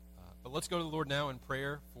But let's go to the Lord now in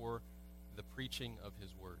prayer for the preaching of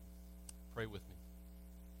his word. Pray with me.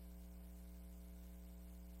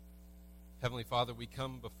 Heavenly Father, we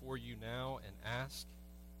come before you now and ask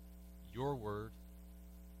your word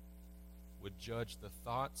would judge the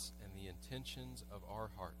thoughts and the intentions of our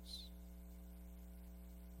hearts.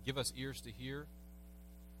 Give us ears to hear.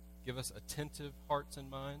 Give us attentive hearts and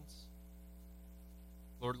minds.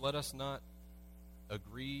 Lord, let us not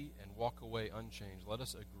agree and walk away unchanged. Let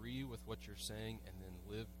us agree with what you're saying and then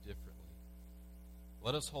live differently.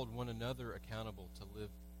 Let us hold one another accountable to live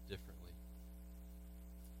differently.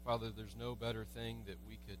 Father, there's no better thing that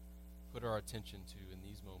we could put our attention to in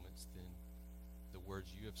these moments than the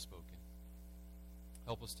words you have spoken.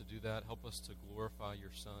 Help us to do that. Help us to glorify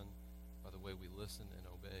your Son by the way we listen and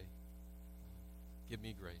obey. Give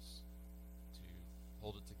me grace to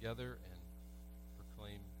hold it together and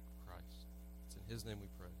proclaim Christ. It's in his name we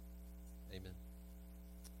pray. Amen.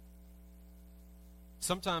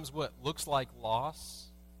 Sometimes what looks like loss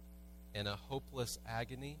and a hopeless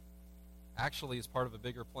agony actually is part of a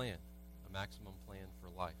bigger plan, a maximum plan for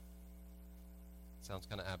life. Sounds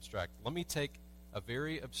kind of abstract. Let me take a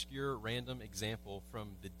very obscure random example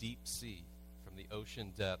from the deep sea, from the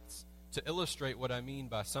ocean depths, to illustrate what I mean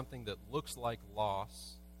by something that looks like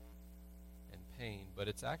loss and pain, but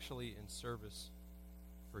it's actually in service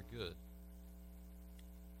for good.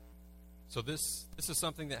 So this is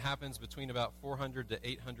something that happens between about 400 to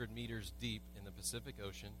 800 meters deep in the Pacific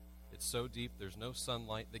Ocean. It's so deep there's no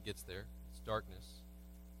sunlight that gets there. It's darkness.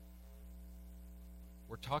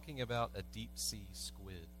 We're talking about a deep sea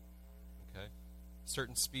squid, okay?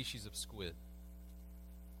 Certain species of squid.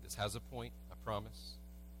 This has a point, I promise.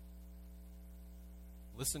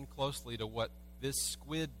 Listen closely to what this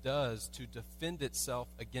squid does to defend itself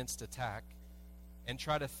against attack, and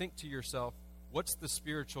try to think to yourself, what's the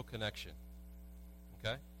spiritual connection?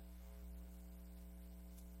 Okay?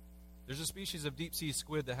 There's a species of deep sea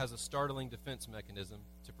squid that has a startling defense mechanism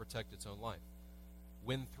to protect its own life.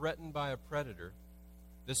 When threatened by a predator,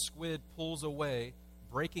 the squid pulls away,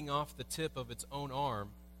 breaking off the tip of its own arm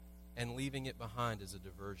and leaving it behind as a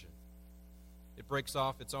diversion. It breaks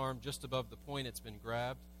off its arm just above the point it's been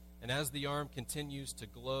grabbed, and as the arm continues to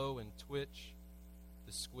glow and twitch,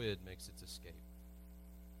 the squid makes its escape.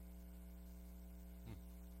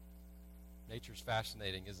 Nature's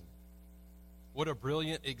fascinating, isn't it? What a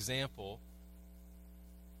brilliant example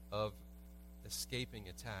of escaping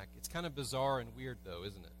attack. It's kind of bizarre and weird, though,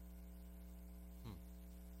 isn't it?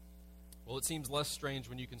 Well, it seems less strange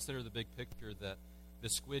when you consider the big picture that the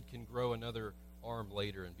squid can grow another arm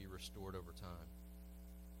later and be restored over time.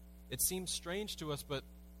 It seems strange to us, but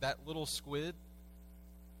that little squid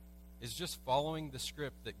is just following the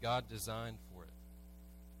script that God designed for it.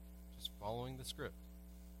 Just following the script.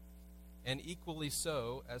 And equally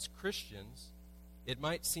so, as Christians, it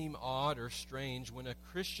might seem odd or strange when a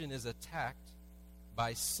Christian is attacked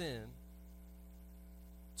by sin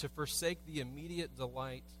to forsake the immediate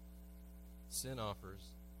delight sin offers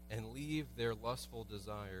and leave their lustful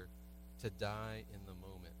desire to die in the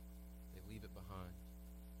moment. They leave it behind.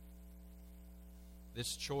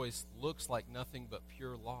 This choice looks like nothing but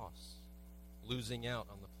pure loss, losing out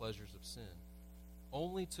on the pleasures of sin,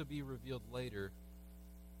 only to be revealed later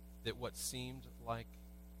that what seemed like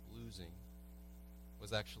losing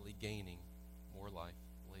was actually gaining more life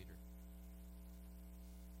later.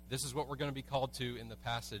 This is what we're going to be called to in the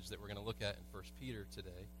passage that we're going to look at in 1 Peter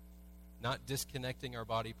today. Not disconnecting our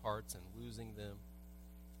body parts and losing them,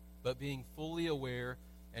 but being fully aware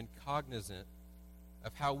and cognizant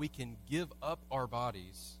of how we can give up our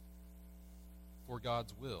bodies for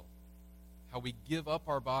God's will. How we give up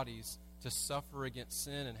our bodies to suffer against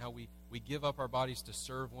sin, and how we give up our bodies to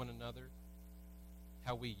serve one another.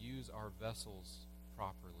 How we use our vessels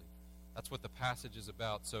properly. That's what the passage is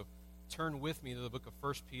about. So turn with me to the book of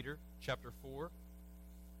 1 Peter chapter 4.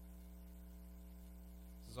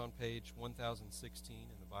 This is on page 1016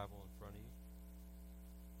 in the Bible in front of you.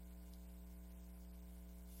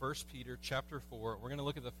 1 Peter chapter 4. We're going to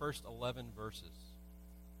look at the first 11 verses.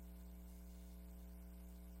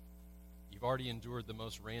 You've already endured the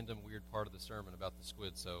most random, weird part of the sermon about the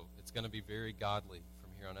squid, so it's going to be very godly from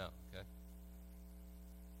here on out, okay?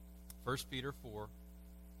 1 Peter 4,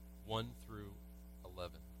 1 through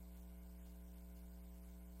 11.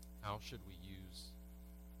 How should we use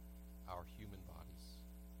our human bodies?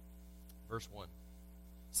 Verse 1.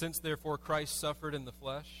 Since therefore Christ suffered in the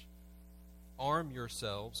flesh, arm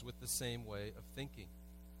yourselves with the same way of thinking.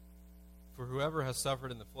 For whoever has suffered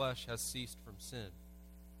in the flesh has ceased from sin,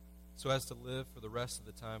 so as to live for the rest of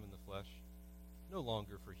the time in the flesh, no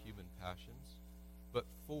longer for human passions, but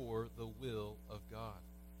for the will of God.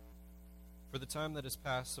 For the time that is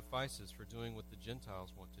past suffices for doing what the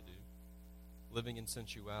Gentiles want to do, living in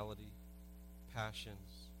sensuality,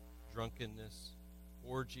 passions, drunkenness,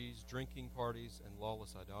 orgies, drinking parties, and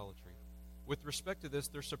lawless idolatry. With respect to this,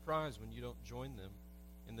 they're surprised when you don't join them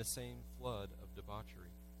in the same flood of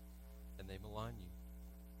debauchery, and they malign you.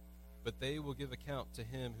 But they will give account to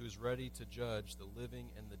him who is ready to judge the living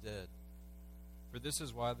and the dead. For this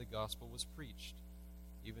is why the gospel was preached,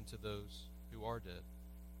 even to those who are dead,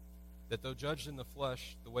 that though judged in the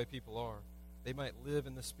flesh the way people are, they might live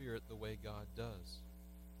in the Spirit the way God does.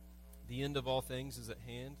 The end of all things is at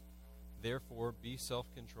hand. Therefore, be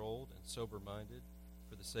self-controlled and sober-minded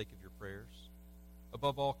for the sake of your prayers.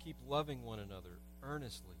 Above all, keep loving one another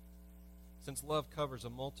earnestly, since love covers a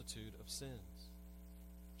multitude of sins.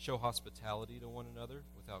 Show hospitality to one another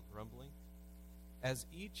without grumbling. As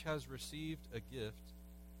each has received a gift,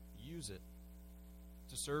 use it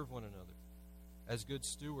to serve one another as good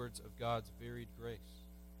stewards of God's varied grace.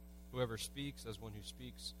 Whoever speaks as one who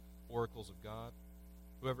speaks oracles of God.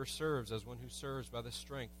 Whoever serves as one who serves by the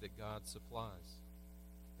strength that God supplies,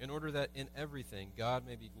 in order that in everything God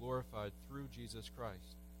may be glorified through Jesus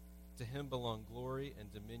Christ. To him belong glory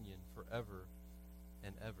and dominion forever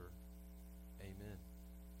and ever. Amen.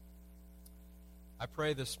 I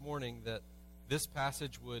pray this morning that this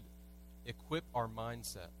passage would equip our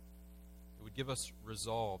mindset. It would give us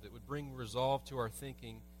resolve. It would bring resolve to our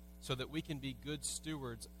thinking so that we can be good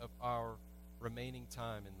stewards of our remaining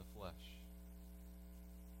time in the flesh.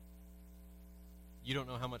 You don't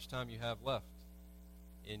know how much time you have left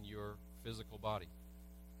in your physical body.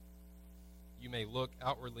 You may look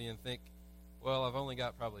outwardly and think, well, I've only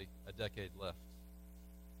got probably a decade left.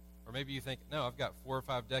 Or maybe you think, no, I've got 4 or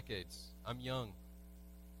 5 decades. I'm young.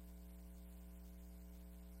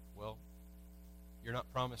 Well, you're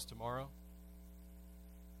not promised tomorrow.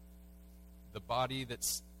 The body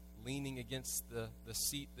that's leaning against the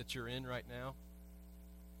seat that you're in right now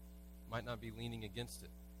might not be leaning against it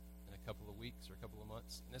in a couple of weeks or a couple of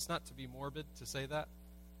months. And it's not to be morbid to say that.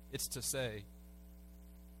 It's to say,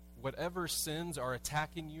 whatever sins are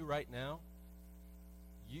attacking you right now,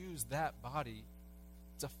 use that body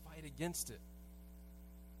to fight against it.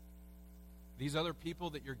 These other people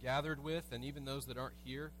that you're gathered with, and even those that aren't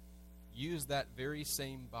here, use that very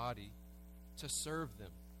same body to serve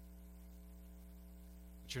them.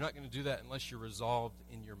 But you're not going to do that unless you're resolved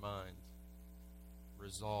in your mind.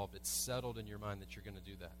 Resolved. It's settled in your mind that you're going to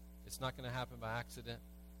do that. It's not going to happen by accident.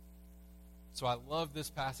 So I love this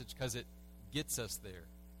passage because it gets us there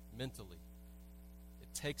mentally.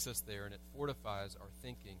 It takes us there and it fortifies our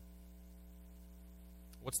thinking.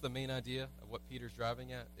 What's the main idea of what Peter's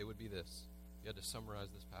driving at? It would be this. You had to summarize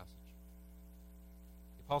this passage.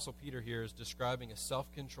 The Apostle Peter here is describing a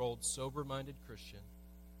self-controlled, sober-minded Christian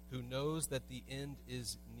who knows that the end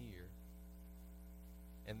is near,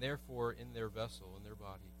 and therefore in their vessel, in their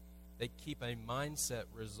body, they keep a mindset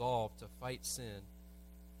resolved to fight sin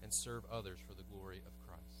and serve others for the glory of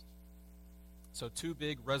Christ. So 2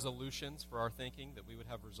 big resolutions for our thinking that we would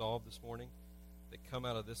have resolved this morning that come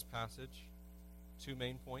out of this passage. 2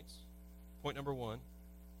 main points. Point number 1,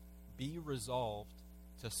 be resolved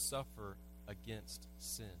to suffer against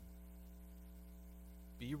sin.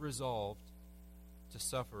 Be resolved to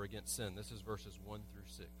suffer against sin. This is verses 1 through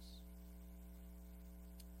 6.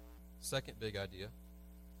 Second big idea,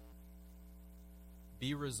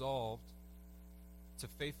 be resolved to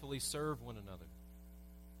faithfully serve one another.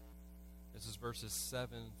 This is verses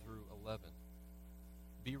 7 through 11.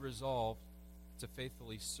 Be resolved to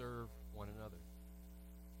faithfully serve one another.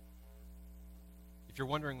 If you're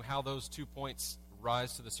wondering how those 2 points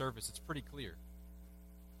rise to the surface, it's pretty clear.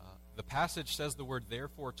 The passage says the word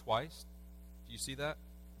therefore twice. Do you see that?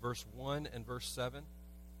 Verse 1 and verse 7. It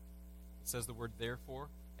says the word therefore.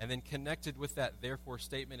 And then connected with that therefore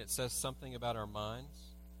statement, it says something about our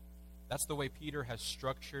minds. That's the way Peter has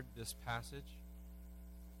structured this passage.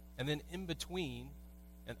 And then in between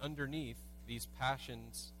and underneath, these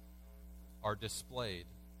passions are displayed.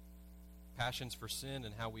 Passions for sin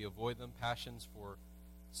and how we avoid them. Passions for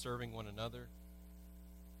serving one another.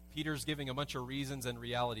 Peter's giving a bunch of reasons and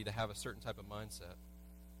reality to have a certain type of mindset.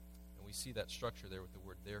 And we see that structure there with the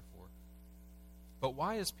word therefore. But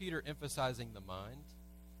why is Peter emphasizing the mind?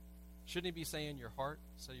 Shouldn't he be saying your heart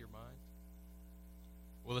instead of your mind?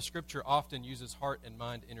 Well, the Scripture often uses heart and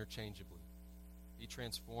mind interchangeably. Be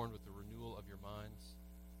transformed with the renewal of your minds.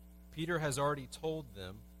 Peter has already told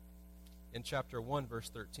them in chapter 1, verse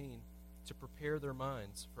 13, to prepare their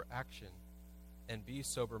minds for action and be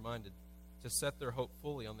sober-minded, to set their hope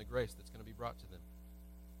fully on the grace that's going to be brought to them.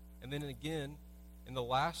 And then again, in the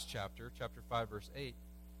last chapter, chapter 5, verse 8,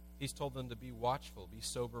 He's told them to be watchful, be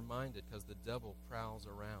sober-minded, because the devil prowls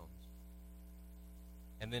around.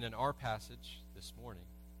 And then in our passage this morning,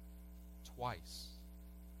 twice,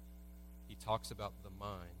 he talks about the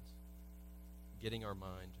mind, getting our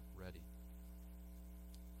mind ready.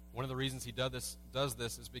 One of the reasons he does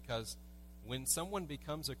this is because when someone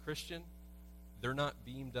becomes a Christian, they're not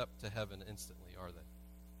beamed up to heaven instantly, are they?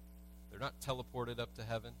 They're not teleported up to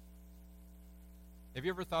heaven. Have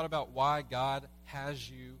you ever thought about why God has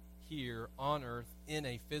you here on earth in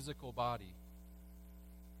a physical body,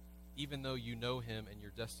 even though you know him and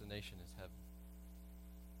your destination is heaven?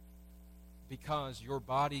 Because your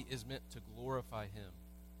body is meant to glorify him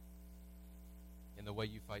in the way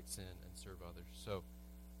you fight sin and serve others. So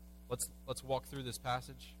let's walk through this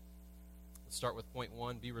passage. Let's start with point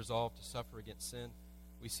 1, be resolved to suffer against sin.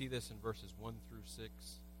 We see this in verses 1 through 6.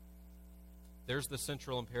 There's the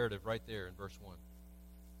central imperative right there in verse 1.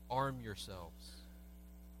 Arm yourselves.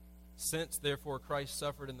 Since, therefore, Christ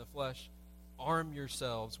suffered in the flesh, arm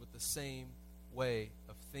yourselves with the same way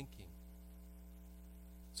of thinking.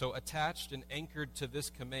 So attached and anchored to this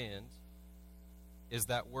command is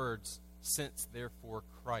that words, since, therefore,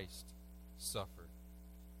 Christ suffered.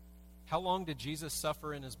 How long did Jesus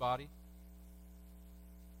suffer in his body?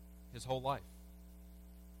 His whole life.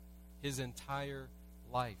 His entire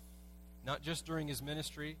life. Not just during his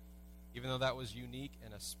ministry, even though that was unique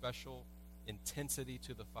and a special intensity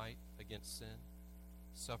to the fight against sin,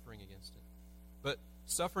 suffering against it. But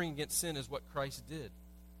suffering against sin is what Christ did.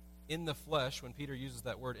 In the flesh, when Peter uses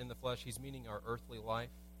that word in the flesh, he's meaning our earthly life,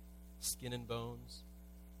 skin and bones.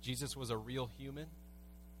 Jesus was a real human.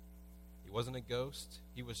 He wasn't a ghost.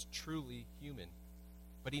 He was truly human.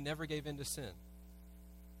 But he never gave in to sin.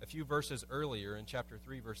 A few verses earlier in chapter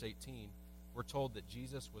 3, verse 18, we're told that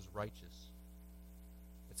Jesus was righteous.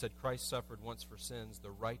 It said Christ suffered once for sins, the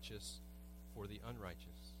righteous for the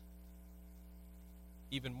unrighteous.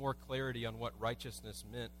 Even more clarity on what righteousness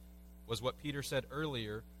meant was what Peter said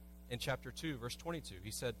earlier in chapter 2, verse 22.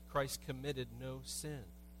 He said Christ committed no sin.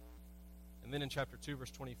 And then in chapter 2,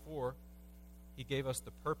 verse 24, he gave us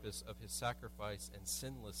the purpose of his sacrifice and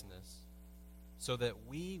sinlessness so that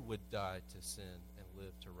we would die to sin and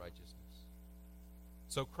live to righteousness.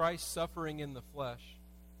 So Christ's suffering in the flesh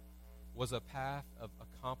was a path of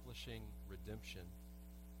accomplishing redemption.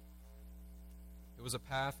 It was a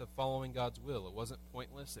path of following God's will. It wasn't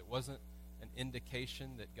pointless. It wasn't an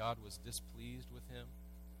indication that God was displeased with him.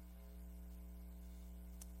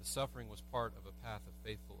 The suffering was part of a path of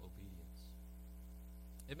faithful obedience.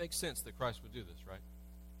 It makes sense that Christ would do this, right?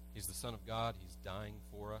 He's the Son of God. He's dying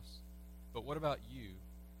for us. But what about you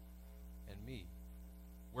and me?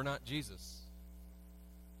 We're not Jesus.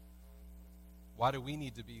 Why do we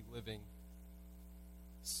need to be living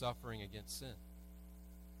suffering against sin?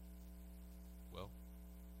 Well,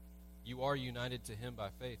 you are united to him by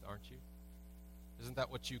faith, aren't you? Isn't that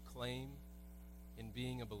what you claim in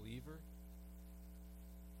being a believer?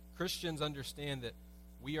 Christians understand that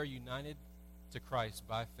we are united to Christ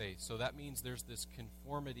by faith. So that means there's this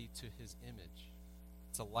conformity to his image.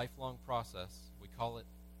 It's a lifelong process. We call it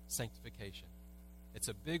sanctification. It's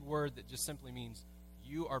a big word that just simply means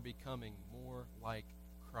you are becoming more like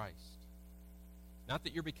Christ. Not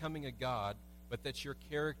that you're becoming a God, but that your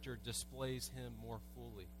character displays him more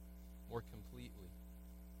fully, more completely.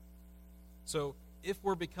 So if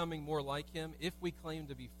we're becoming more like him, if we claim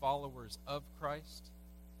to be followers of Christ,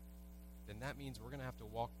 then that means we're going to have to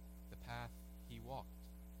walk the path he walked.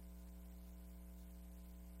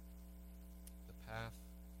 The path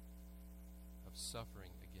of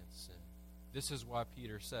suffering against sin. This is why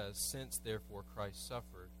Peter says, since therefore Christ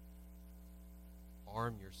suffered,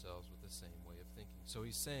 arm yourselves with the same way of thinking. So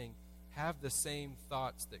he's saying, have the same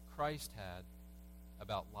thoughts that Christ had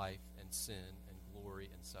about life and sin and glory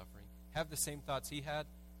and suffering. Have the same thoughts he had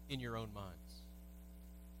in your own minds.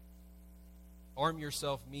 Arm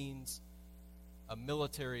yourself means a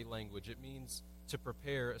military language. It means to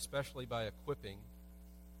prepare, especially by equipping,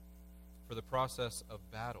 for the process of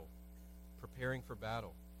battle, preparing for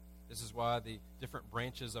battle. This is why the different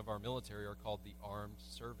branches of our military are called the armed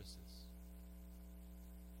services.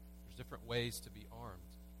 There's different ways to be armed.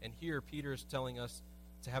 And here Peter is telling us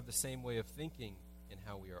to have the same way of thinking in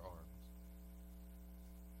how we are armed.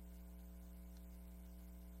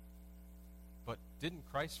 But didn't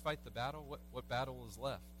Christ fight the battle? What battle is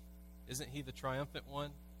left? Isn't he the triumphant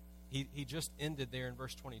one? He just ended there in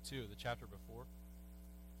verse 22 of the chapter before.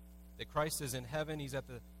 That Christ is in heaven. He's at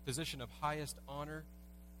the position of highest honor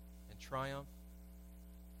and triumph.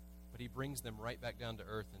 But he brings them right back down to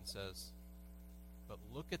earth and says, but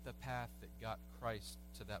look at the path that got Christ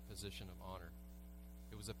to that position of honor.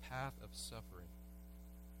 It was a path of suffering.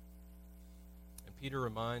 Peter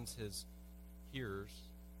reminds his hearers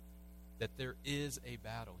that there is a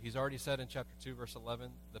battle. He's already said in chapter 2, verse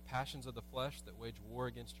 11, the passions of the flesh that wage war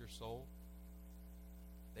against your soul,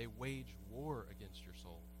 they wage war against your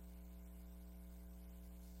soul.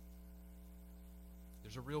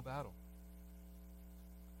 There's a real battle.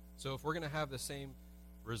 So if we're going to have the same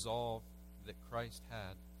resolve that Christ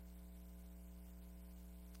had,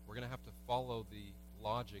 we're going to have to follow the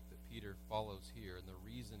logic that Peter follows here and the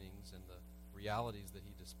reasonings and the realities that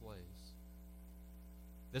he displays.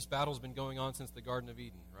 This battle's been going on since the Garden of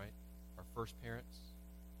Eden, right? Our first parents.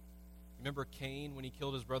 Remember Cain when he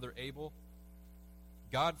killed his brother Abel?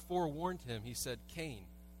 God forewarned him. He said, Cain,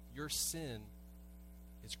 your sin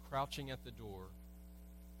is crouching at the door.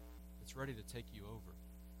 It's ready to take you over.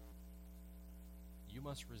 You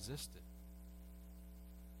must resist it.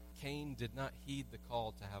 Cain did not heed the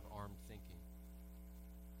call to have armed thinking,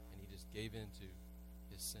 and he just gave in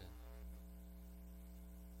to his sin.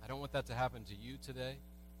 I don't want that to happen to you today.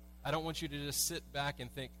 I don't want you to just sit back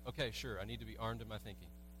and think, okay, sure, I need to be armed in my thinking.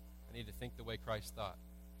 I need to think the way Christ thought.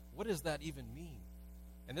 What does that even mean?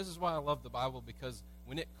 And this is why I love the Bible, because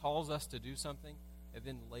when it calls us to do something, it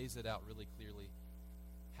then lays it out really clearly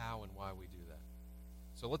how and why we do that.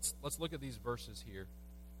 So let's look at these verses here.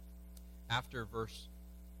 After verse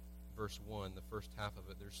 1, the first half of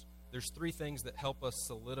it, there's three things that help us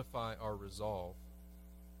solidify our resolve.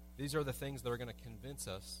 These are the things that are going to convince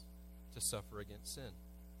us to suffer against sin.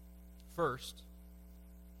 First,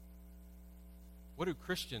 what do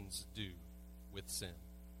Christians do with sin?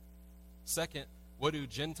 Second, what do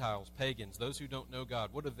Gentiles, pagans, those who don't know God,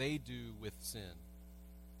 what do they do with sin?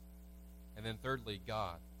 And then thirdly,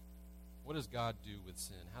 God. What does God do with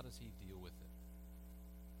sin? How does he deal with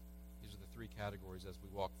it? These are the three categories as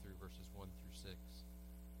we walk through verses 1 through 6.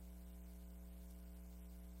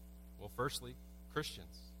 Well, firstly,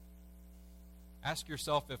 Christians. Ask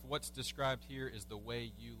yourself if what's described here is the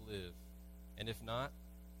way you live. And if not,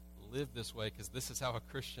 live this way, because this is how a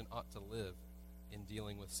Christian ought to live in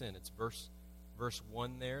dealing with sin. It's verse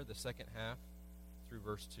 1 there, the second half, through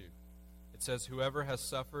verse 2. It says, whoever has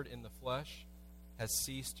suffered in the flesh has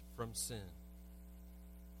ceased from sin,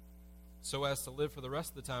 so as to live for the rest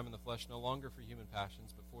of the time in the flesh, no longer for human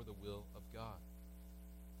passions, but for the will of God.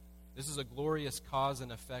 This is a glorious cause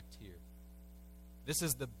and effect here. This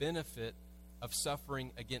is the benefit of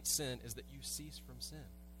suffering against sin, is that you cease from sin.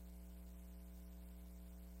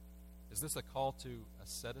 Is this a call to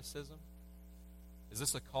asceticism? Is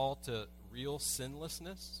this a call to real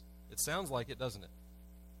sinlessness? It sounds like it, doesn't it?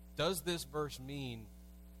 Does this verse mean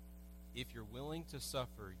if you're willing to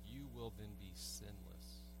suffer, you will then be sinless?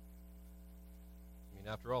 I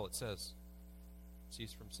mean, after all, it says,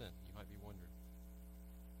 cease from sin. You might be wondering.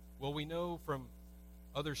 Well, we know from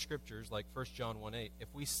other scriptures, like 1 John 1:8,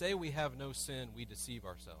 if we say we have no sin, we deceive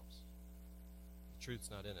ourselves. The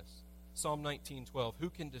truth's not in us. Psalm 19:12, who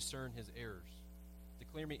can discern his errors?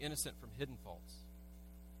 Declare me innocent from hidden faults.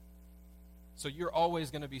 So you're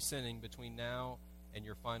always going to be sinning between now and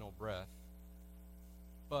your final breath,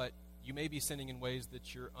 but you may be sinning in ways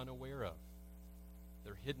that you're unaware of.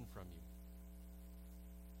 They're hidden from you.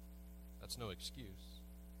 That's no excuse.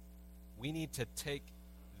 We need to take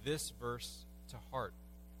this verse to heart.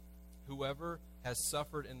 Whoever has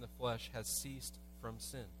suffered in the flesh has ceased from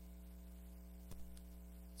sin,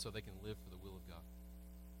 so they can live for the will of God.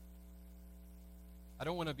 I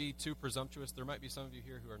don't want to be too presumptuous. There might be some of you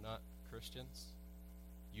here who are not Christians.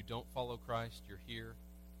 You don't follow Christ. You're here.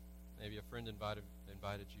 Maybe a friend invited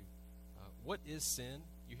you. What is sin?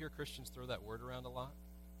 You hear Christians throw that word around a lot.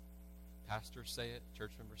 Pastors say it.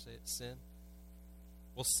 Church members say it. Sin.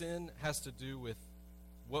 Well, sin has to do with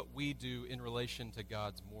what we do in relation to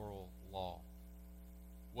God's moral law.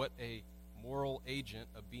 What a moral agent,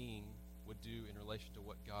 a being, would do in relation to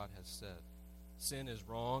what God has said. Sin is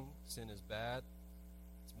wrong. Sin is bad.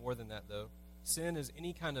 It's more than that, though. Sin is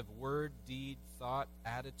any kind of word, deed, thought,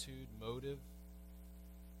 attitude, motive,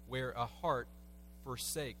 where a heart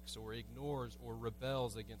forsakes or ignores or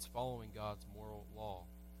rebels against following God's moral law.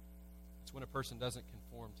 It's when a person doesn't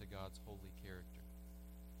conform to God's holy character.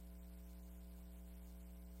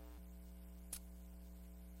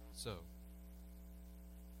 So,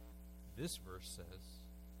 this verse says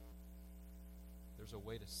there's a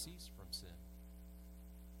way to cease from sin.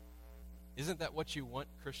 Isn't that what you want,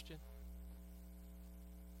 Christian?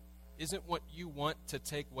 Isn't what you want to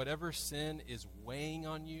take whatever sin is weighing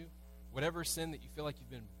on you, whatever sin that you feel like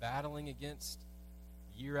you've been battling against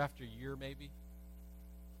year after year maybe?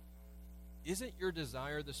 Isn't your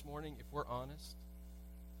desire this morning, if we're honest,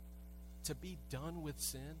 to be done with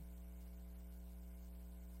sin?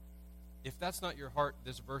 If that's not your heart,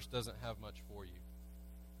 this verse doesn't have much for you.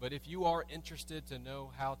 But if you are interested to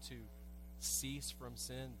know how to cease from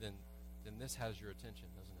sin, then this has your attention,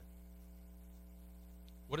 doesn't it?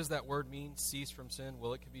 What does that word mean, cease from sin?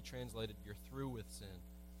 Well, it could be translated, you're through with sin.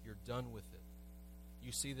 You're done with it.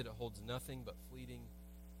 You see that it holds nothing but fleeting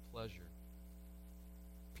pleasure.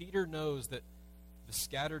 Peter knows that the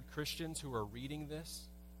scattered Christians who are reading this,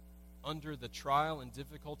 under the trial and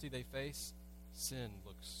difficulty they face, sin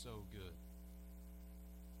looks so good.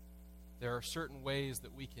 There are certain ways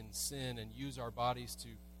that we can sin and use our bodies to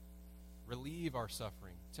relieve our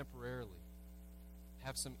suffering temporarily,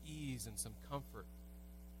 have some ease and some comfort.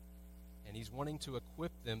 And he's wanting to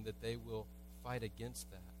equip them that they will fight against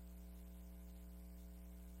that.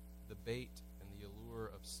 The bait and the allure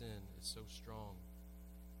of sin is so strong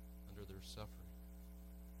under their suffering.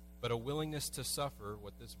 But a willingness to suffer,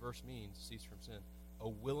 what this verse means, cease from sin, a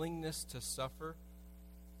willingness to suffer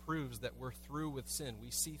proves that we're through with sin.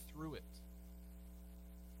 We see through it.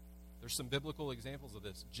 There's some biblical examples of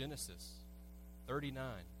this. Genesis 39,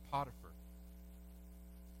 Potiphar.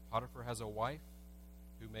 Potiphar has a wife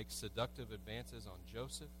who makes seductive advances on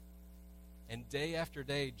Joseph. And day after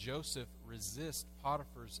day, Joseph resists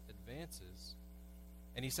Potiphar's advances.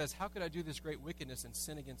 And he says, how could I do this great wickedness and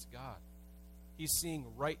sin against God? He's seeing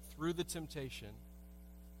right through the temptation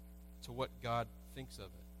to what God thinks of it.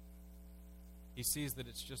 He sees that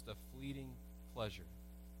it's just a fleeting pleasure.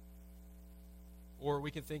 Or we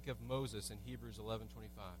can think of Moses in Hebrews 11:25.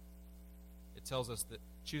 It tells us that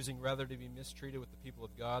choosing rather to be mistreated with the people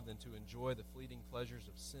of God than to enjoy the fleeting pleasures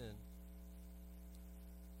of sin,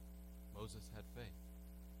 Moses had faith.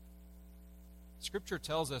 Scripture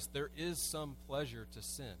tells us there is some pleasure to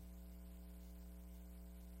sin,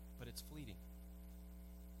 but it's fleeting.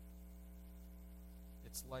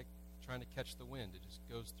 It's like trying to catch the wind. It just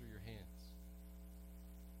goes through your hands.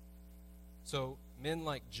 So men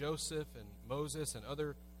like Joseph and Moses and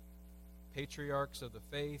other patriarchs of the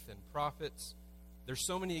faith and prophets, there's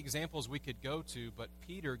so many examples we could go to, but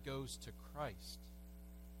Peter goes to Christ.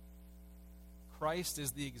 Christ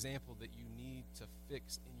is the example that you need to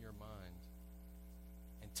fix in your mind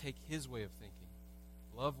and take his way of thinking.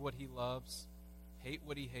 Love what he loves, hate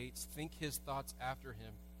what he hates, think his thoughts after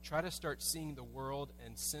him. Try to start seeing the world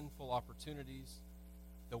and sinful opportunities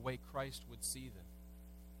the way Christ would see them.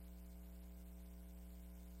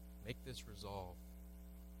 Make this resolve.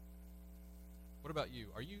 What about you?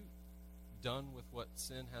 Are you done with what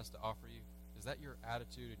sin has to offer you? Is that your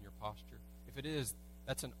attitude and your posture? If it is,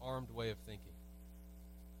 that's an armed way of thinking.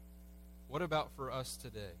 What about for us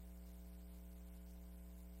today?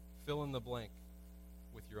 Fill in the blank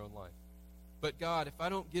with your own life. But God, if I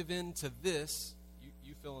don't give in to this,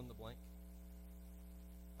 you fill in the blank.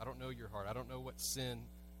 I don't know your heart. I don't know what sin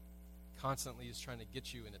constantly is trying to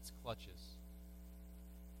get you in its clutches.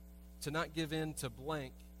 To not give in to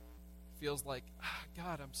blank feels like,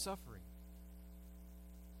 God, I'm suffering.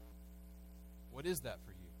 What is that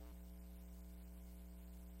for you?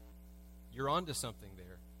 You're onto something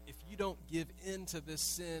there. If you don't give in to this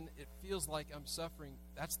sin, it feels like I'm suffering.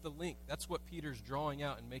 That's the link. That's what Peter's drawing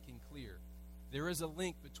out and making clear. There is a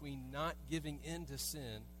link between not giving in to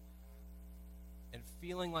sin and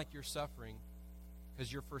feeling like you're suffering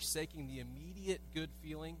because you're forsaking the immediate good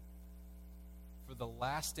feeling for the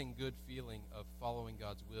lasting good feeling of following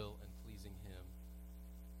God's will and pleasing him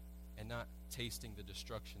and not tasting the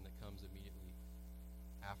destruction that comes immediately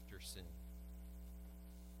after sin.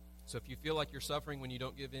 So if you feel like you're suffering when you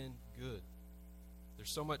don't give in, good.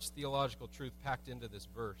 There's so much theological truth packed into this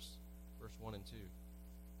verse 1 and 2.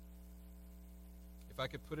 If I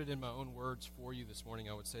could put it in my own words for you this morning,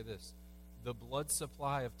 I would say this. The blood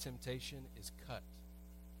supply of temptation is cut.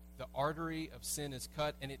 The artery of sin is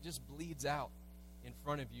cut, and it just bleeds out in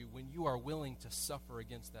front of you when you are willing to suffer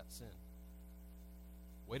against that sin.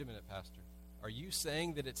 Wait a minute, Pastor. Are you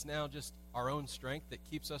saying that it's now just our own strength that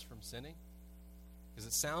keeps us from sinning? Because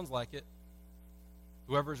it sounds like it.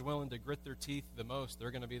 Whoever's willing to grit their teeth the most,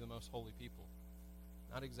 they're going to be the most holy people.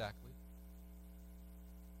 Not exactly.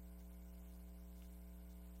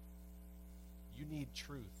 You need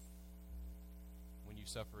truth when you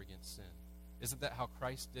suffer against sin. Isn't that how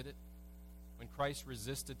Christ did it? When Christ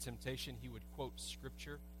resisted temptation, he would quote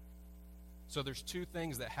Scripture. So there's two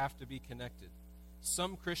things that have to be connected.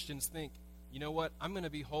 Some Christians think, you know what, I'm going to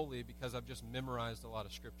be holy because I've just memorized a lot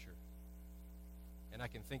of Scripture. And I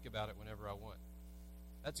can think about it whenever I want.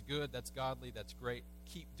 That's good, that's godly, that's great.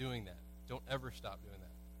 Keep doing that. Don't ever stop doing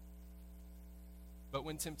that. But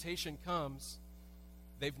when temptation comes,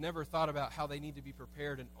 they've never thought about how they need to be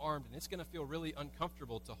prepared and armed, and it's going to feel really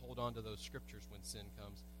uncomfortable to hold on to those Scriptures when sin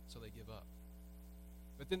comes, so they give up.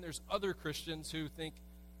 But then there's other Christians who think,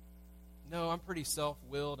 no, I'm pretty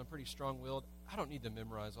self-willed, I'm pretty strong-willed. I don't need to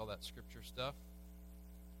memorize all that scripture stuff.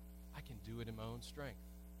 I can do it in my own strength.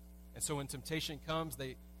 And so when temptation comes,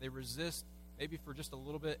 they resist maybe for just a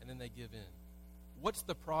little bit, and then they give in. What's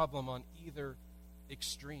the problem on either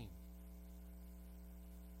extreme?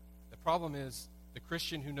 The problem is the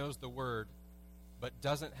Christian who knows the Word but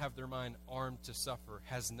doesn't have their mind armed to suffer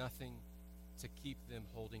has nothing to keep them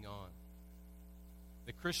holding on.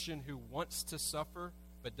 The Christian who wants to suffer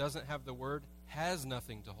but doesn't have the Word has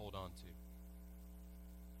nothing to hold on to.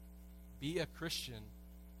 Be a Christian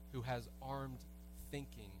who has armed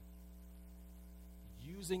thinking,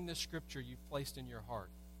 using the Scripture you've placed in your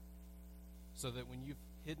heart so that when you've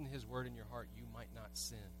hidden His Word in your heart, you might not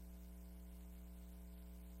sin.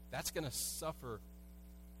 That's going to suffer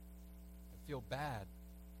and feel bad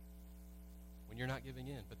when you're not giving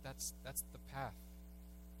in. But that's the path.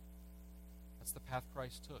 That's the path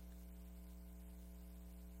Christ took.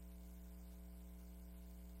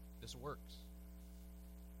 This works.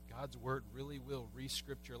 God's Word really will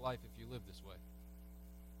re-script your life if you live this way.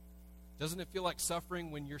 Doesn't it feel like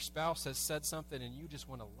suffering when your spouse has said something and you just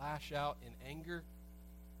want to lash out in anger?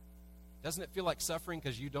 Doesn't it feel like suffering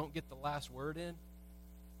because you don't get the last word in?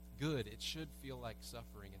 Good. It should feel like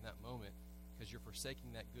suffering in that moment because you're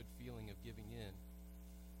forsaking that good feeling of giving in.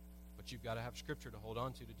 But you've got to have Scripture to hold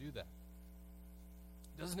on to do that.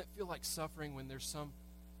 Doesn't it feel like suffering when there's some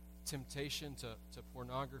temptation to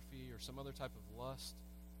pornography or some other type of lust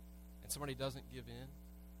and somebody doesn't give in?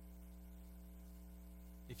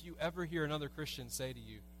 If you ever hear another Christian say to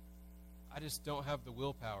you, I just don't have the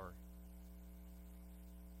willpower,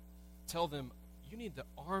 tell them, you need to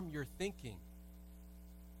arm your thinking.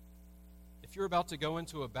 If you're about to go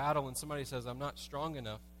into a battle and somebody says, I'm not strong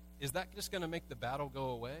enough, is that just going to make the battle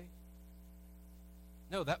go away?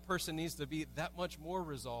 No, that person needs to be that much more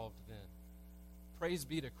resolved then. Praise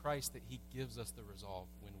be to Christ that He gives us the resolve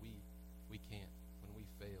when we can't, when we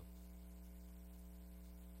fail.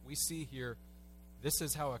 We see here, this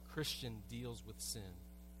is how a Christian deals with sin.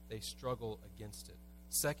 They struggle against it.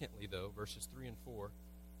 Secondly, though, verses 3 and 4,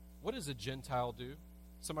 what does a Gentile do?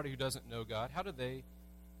 Somebody who doesn't know God, how do they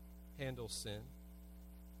handle sin?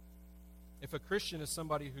 If a Christian is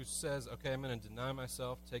somebody who says, okay, I'm going to deny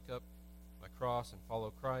myself, take up my cross and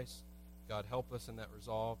follow Christ, God help us in that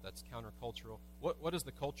resolve, that's countercultural. What does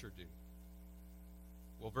the culture do?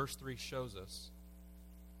 Well, verse 3 shows us.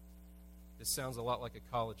 This sounds a lot like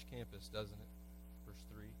a college campus, doesn't it? Verse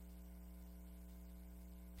 3.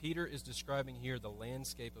 Peter is describing here the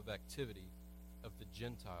landscape of activity of the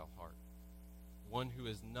Gentile heart, one who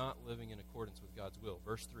is not living in accordance with God's will.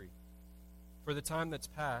 Verse 3. For the time that's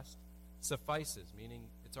passed suffices, meaning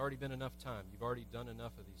it's already been enough time. You've already done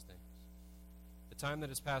enough of these things. The time that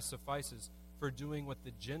has passed suffices for doing what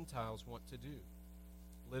the Gentiles want to do,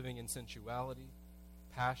 living in sensuality,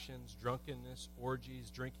 passions, drunkenness,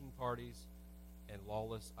 orgies, drinking parties, and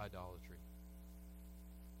lawless idolatry.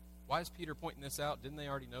 Why is Peter pointing this out? Didn't they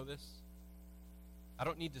already know this? I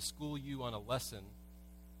don't need to school you on a lesson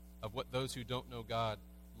of what those who don't know God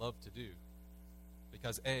love to do.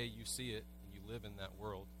 Because A, you see it and you live in that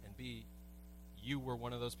world, and B, you were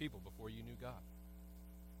one of those people before you knew God.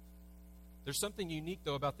 There's something unique,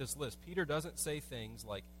 though, about this list. Peter doesn't say things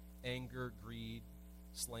like anger, greed,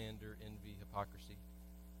 slander, envy, hypocrisy.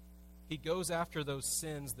 He goes after those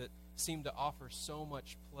sins that seem to offer so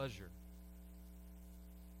much pleasure.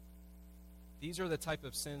 These are the type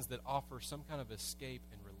of sins that offer some kind of escape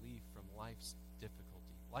and relief from life's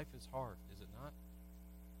difficulty. Life is hard, is it not?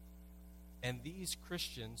 And these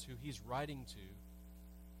Christians who he's writing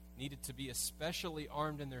to needed to be especially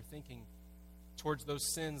armed in their thinking towards those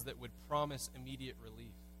sins that would promise immediate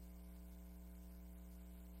relief.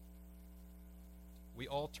 We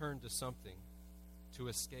all turn to something to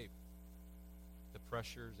escape the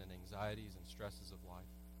pressures and anxieties and stresses of life.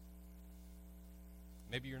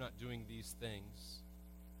 Maybe you're not doing these things.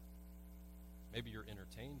 Maybe you're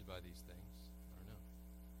entertained by these things. I don't know.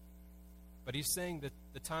 But he's saying that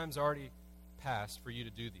the time's already passed for you to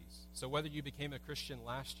do these. So whether you became a Christian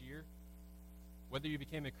last year, whether you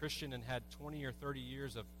became a Christian and had 20 or 30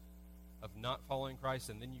 years of not following Christ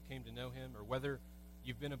and then you came to know Him, or whether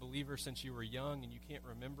you've been a believer since you were young and you can't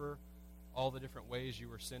remember all the different ways you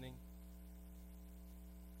were sinning,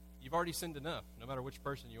 you've already sinned enough, no matter which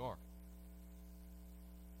person you are.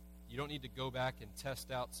 You don't need to go back and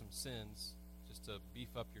test out some sins just to beef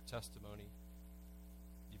up your testimony.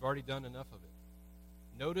 You've already done enough of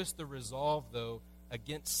it. Notice the resolve, though,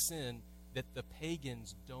 against sin that the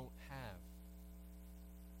pagans don't have.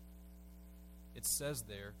 It says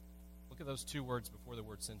there, look at those two words before the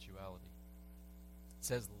word sensuality. It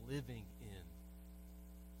says living in.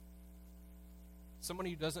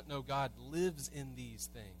 Somebody who doesn't know God lives in these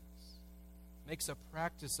things, makes a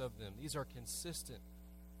practice of them. These are consistent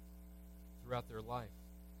throughout their life.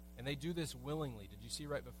 And they do this willingly. Did you see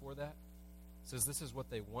right before that? It says this is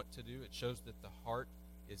what they want to do. It shows that the heart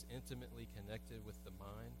is intimately connected with the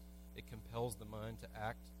mind. It compels the mind to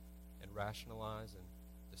act and rationalize and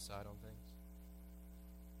decide on things.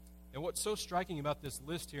 And what's so striking about this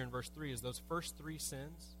list here in verse 3 is those first three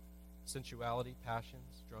sins, sensuality,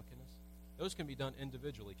 passions, drunkenness, those can be done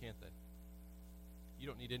individually, can't they? You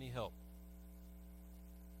don't need any help.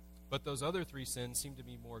 But those other three sins seem to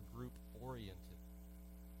be more group-oriented.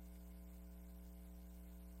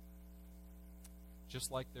 Just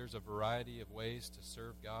like there's a variety of ways to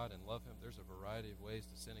serve God and love Him, there's a variety of ways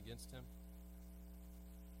to sin against Him.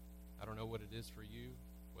 I don't know what it is for you,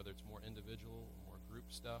 whether it's more individual or more group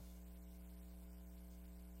stuff.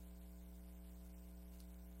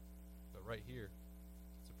 But right here,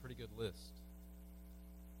 it's a pretty good list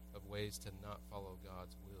of ways to not follow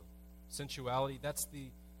God's will. Sensuality,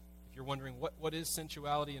 if you're wondering what is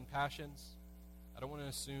sensuality and passions, I don't want to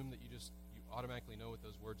assume that you automatically know what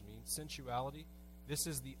those words mean. Sensuality, this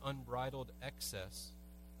is the unbridled excess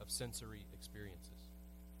of sensory experiences.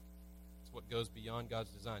 It's what goes beyond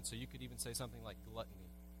God's design. So you could even say something like gluttony.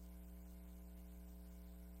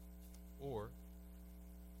 Or,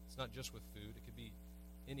 it's not just with food, it could be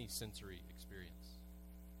any sensory experience.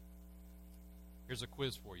 Here's a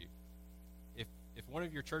quiz for you. If one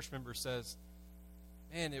of your church members says,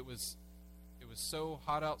 man, it was so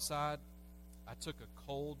hot outside, I took a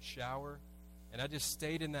cold shower, and I just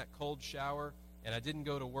stayed in that cold shower, and I didn't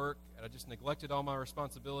go to work, and I just neglected all my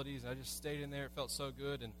responsibilities, and I just stayed in there. It felt so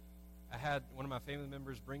good, and I had one of my family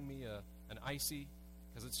members bring me an icy,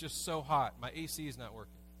 because it's just so hot. My AC is not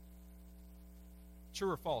working.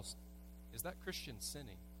 True or false? Is that Christian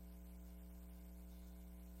sinning?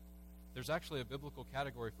 There's actually a biblical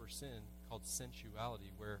category for sin called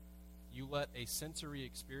sensuality, where you let a sensory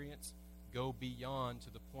experience go beyond to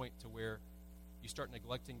the point to where you start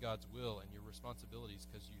neglecting God's will and your responsibilities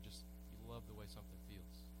because you love the way something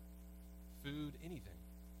feels. Food, anything.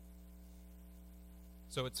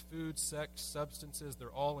 So it's food, sex, substances, they're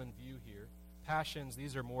all in view here. Passions,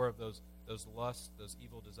 these are more of those lusts, those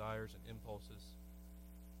evil desires and impulses.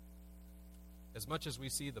 As much as we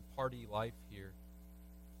see the party life here,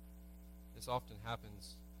 this often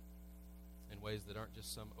happens in ways that aren't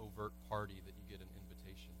just some overt party that you get an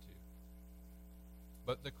invitation to.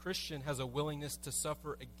 But the Christian has a willingness to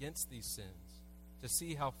suffer against these sins, to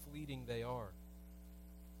see how fleeting they are.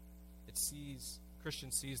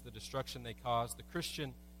 Christian sees the destruction they cause. The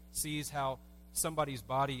Christian sees how somebody's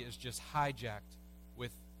body is just hijacked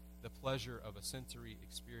with the pleasure of a sensory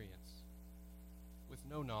experience, with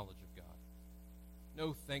no knowledge of God,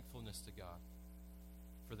 no thankfulness to God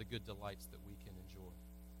for the good delights that we can enjoy.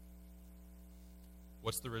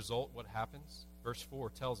 What's the result? What happens? Verse 4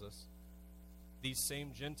 tells us, these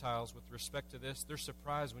same Gentiles, with respect to this, they're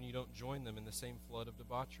surprised when you don't join them in the same flood of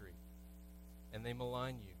debauchery, and they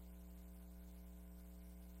malign you.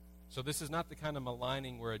 So this is not the kind of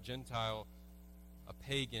maligning where a Gentile, a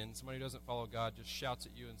pagan, somebody who doesn't follow God, just shouts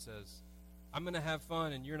at you and says, I'm going to have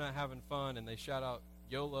fun and you're not having fun, and they shout out,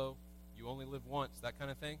 YOLO, you only live once, that kind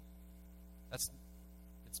of thing. It's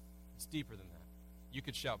deeper than that. You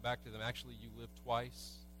could shout back to them, actually, you live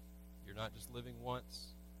twice. You're not just living once.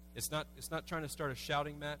 It's not trying to start a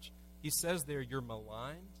shouting match. He says there, you're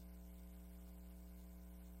maligned.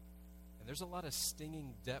 And there's a lot of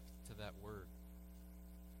stinging depth to that word.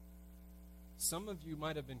 Some of you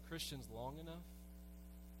might have been Christians long enough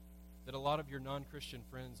that a lot of your non-Christian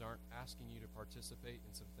friends aren't asking you to participate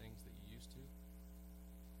in some things that you used to.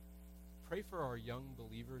 Pray for our young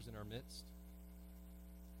believers in our midst.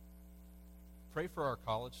 Pray for our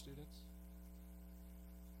college students.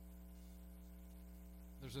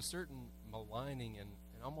 There's a certain maligning and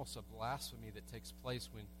almost a blasphemy that takes place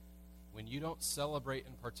when you don't celebrate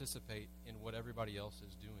and participate in what everybody else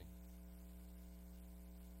is doing.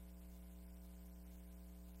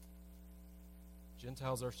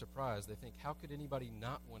 Gentiles are surprised. They think, how could anybody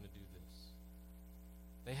not want to do this?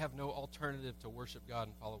 They have no alternative to worship God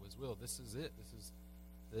and follow His will. This is it. This is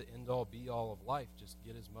the end-all, be-all of life. Just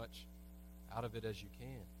get as much out of it as you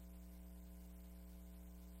can.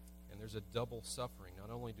 And there's a double suffering.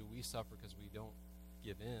 Not only do we suffer because we don't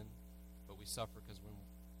give in, but we suffer because when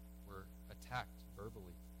we're attacked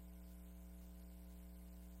verbally.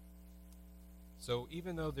 So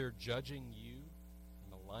even though they're judging you,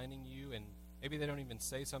 maligning you, and maybe they don't even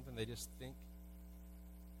say something, they just think,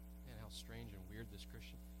 man, how strange and weird this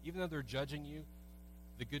Christian. Even though they're judging you,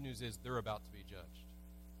 the good news is they're about to be judged.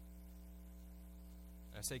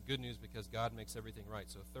 And I say good news because God makes everything right.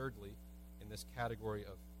 So thirdly, in this category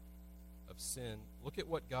of sin, look at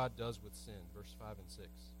what God does with sin, verse 5 and 6.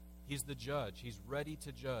 He's the judge. He's ready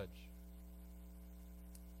to judge.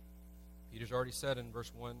 Peter's already said in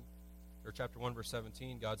chapter 1, verse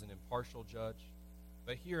 17, God's an impartial judge.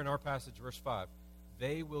 But here in our passage, verse 5,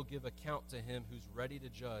 they will give account to him who's ready to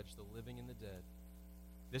judge the living and the dead.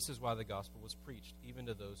 This is why the gospel was preached, even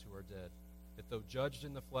to those who are dead, that though judged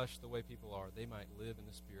in the flesh the way people are, they might live in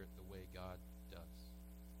the spirit the way God does.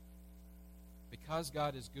 Because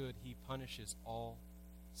God is good, he punishes all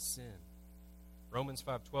sin. Romans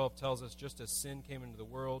 5:12 tells us, just as sin came into the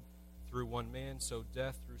world through one man, so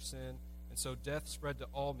death through sin, and so death spread to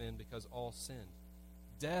all men because all sinned.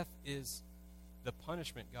 Death is the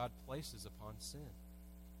punishment God places upon sin.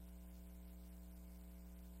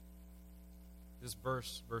 This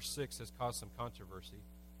verse 6, has caused some controversy.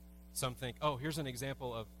 Some think, oh, here's an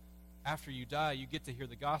example of after you die, you get to hear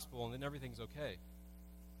the gospel and then everything's okay.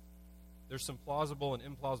 There's some plausible and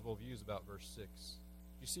implausible views about verse 6.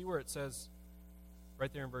 You see where it says,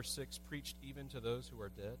 right there in verse 6, preached even to those who are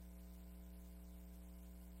dead?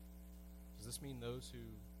 Does this mean those who,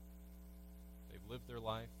 they've lived their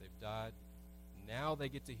life, they've died, now they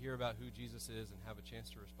get to hear about who Jesus is and have a chance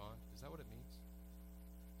to respond? Is that what it means?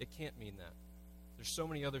 It can't mean that. There's so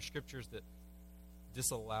many other scriptures that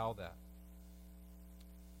disallow that.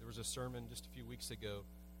 There was a sermon just a few weeks ago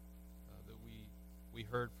that we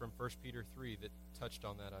heard from 1 Peter 3 that touched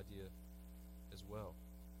on that idea as well.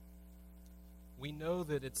 We know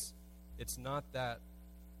that it's not that,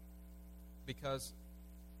 because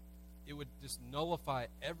it would just nullify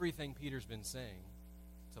everything Peter's been saying,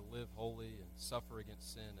 to live holy and suffer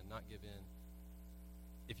against sin and not give in,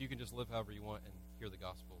 if you can just live however you want and hear the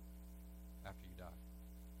gospel after you die.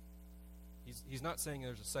 He's not saying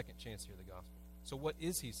there's a second chance to hear the gospel. So what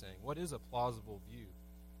is he saying? What is a plausible view?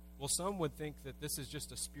 Well, some would think that this is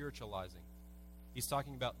just a spiritualizing. He's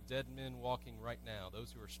talking about dead men walking right now,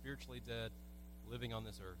 those who are spiritually dead, living on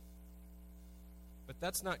this earth. But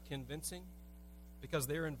that's not convincing, because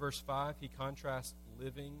there in verse 5, he contrasts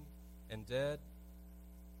living and dead.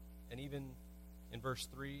 And even in verse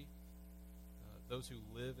 3, those who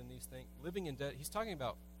live in these things, living and dead, he's talking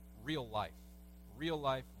about real life,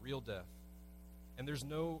 real death. And there's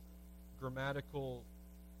no grammatical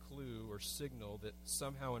clue or signal that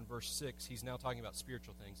somehow in verse 6 he's now talking about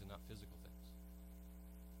spiritual things and not physical things.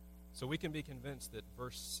 So we can be convinced that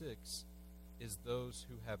verse 6 is those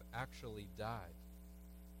who have actually died.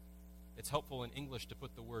 It's helpful in English to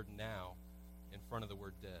put the word now in front of the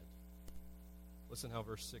word dead. Listen how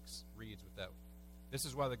verse 6 reads with that. This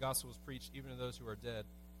is why the gospel was preached even to those who are dead,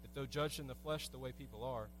 that though judged in the flesh the way people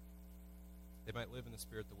are, they might live in the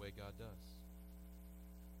spirit the way God does.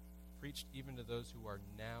 Preached even to those who are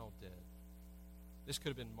now dead. This could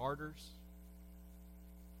have been martyrs.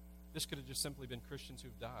 This could have just simply been Christians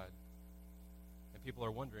who've died. And people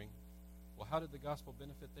are wondering, well, how did the gospel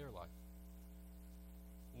benefit their life?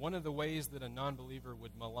 One of the ways that a non-believer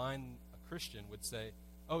would malign a Christian would say,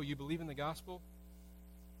 oh, you believe in the gospel?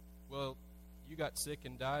 Well, you got sick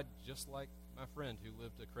and died just like my friend who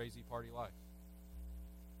lived a crazy party life.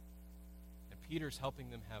 And Peter's helping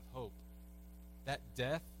them have hope. That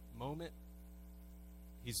death moment,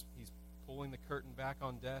 he's pulling the curtain back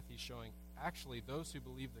on death. He's showing, actually, those who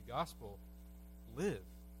believe the gospel live.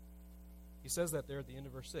 He says that there at the end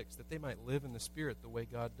of verse 6, that they might live in the Spirit the way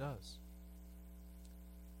God does.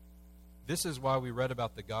 This is why we read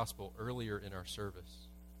about the gospel earlier in our service.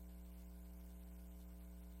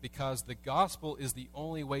 Because the gospel is the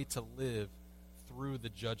only way to live through the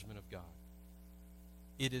judgment of God.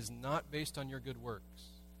 It is not based on your good works.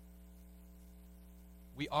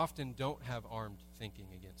 We often don't have armed thinking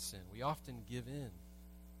against sin. We often give in.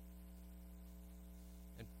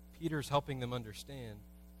 And Peter's helping them understand,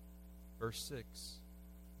 verse 6,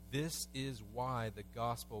 this is why the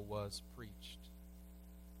gospel was preached.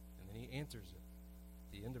 And then he answers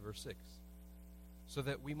it at the end of verse 6. So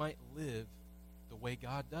that we might live the way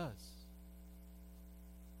God does.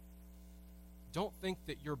 Don't think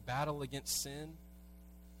that your battle against sin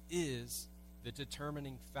is the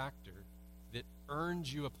determining factor that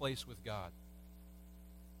earns you a place with God.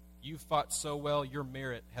 You fought so well, your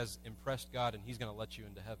merit has impressed God, and he's going to let you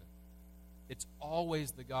into heaven. It's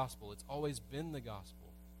always the gospel. It's always been the gospel.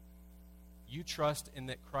 You trust in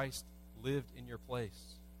that Christ lived in your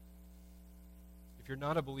place. If you're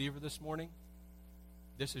not a believer this morning,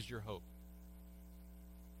 this is your hope.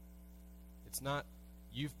 It's not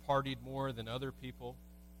you've partied more than other people.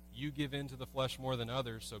 You give in to the flesh more than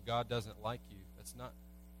others, so God doesn't like you. That's not.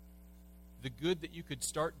 The good that you could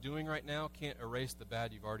start doing right now can't erase the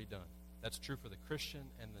bad you've already done. That's true for the Christian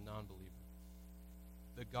and the non-believer.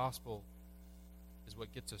 The gospel is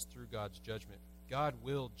what gets us through God's judgment. God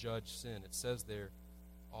will judge sin. It says there,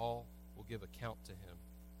 all will give account to him.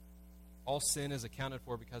 All sin is accounted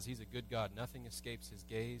for because he's a good God. Nothing escapes his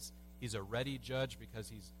gaze. He's a ready judge because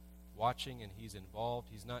he's watching and he's involved.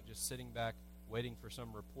 He's not just sitting back waiting for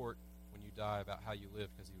some report when you die about how you live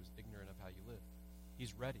because he was ignorant of how you live.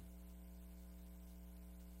 He's ready.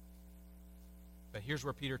 But here's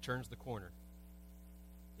where Peter turns the corner.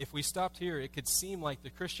 If we stopped here, it could seem like the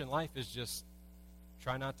Christian life is just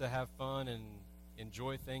try not to have fun and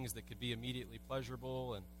enjoy things that could be immediately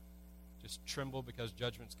pleasurable and just tremble because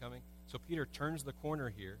judgment's coming. So Peter turns the corner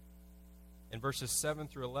here. In verses 7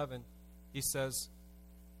 through 11, he says,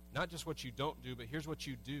 not just what you don't do, but here's what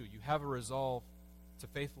you do. You have a resolve to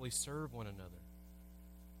faithfully serve one another.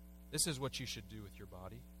 This is what you should do with your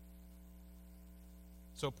body.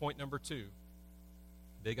 So point number 2,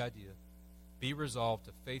 big idea. Be resolved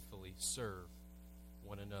to faithfully serve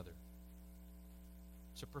one another.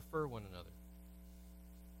 To prefer one another.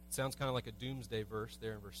 It sounds kind of like a doomsday verse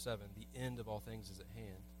there in verse 7. The end of all things is at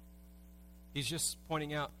hand. He's just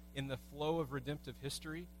pointing out in the flow of redemptive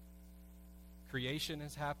history, creation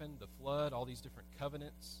has happened, the flood, all these different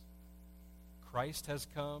covenants. Christ has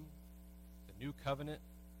come. The new covenant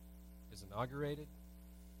is inaugurated.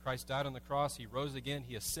 Christ died on the cross. He rose again.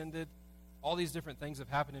 He ascended. All these different things have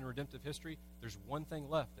happened in redemptive history. There's one thing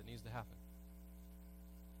left that needs to happen.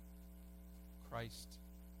 Christ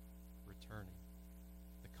returning.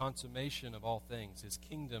 The consummation of all things. His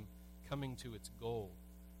kingdom coming to its goal.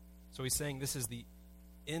 So he's saying this is the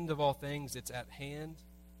end of all things. It's at hand.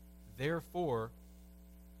 Therefore,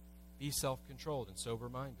 be self-controlled and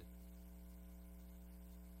sober-minded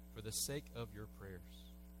for the sake of your prayers.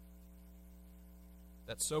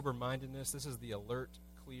 That sober-mindedness, this is the alert,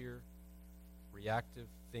 clear, reactive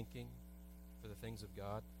thinking for the things of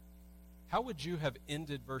God. How would you have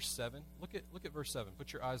ended verse 7? Look at verse 7.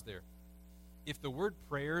 Put your eyes there. If the word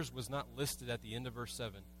prayers was not listed at the end of verse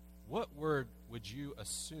 7, what word would you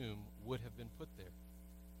assume would have been put there?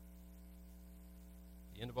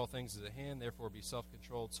 The end of all things is at hand, therefore be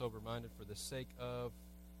self-controlled, sober-minded for the sake of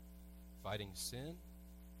fighting sin,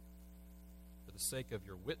 for the sake of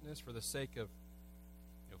your witness, for the sake of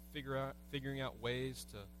figuring out ways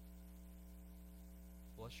to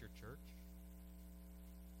bless your church.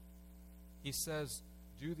 He says,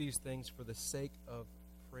 do these things for the sake of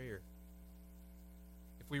prayer.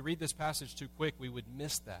 If we read this passage too quick, we would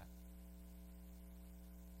miss that.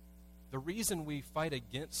 The reason we fight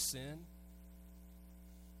against sin,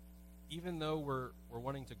 even though we're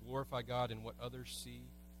wanting to glorify God in what others see,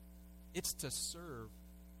 it's to serve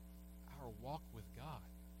our walk with God.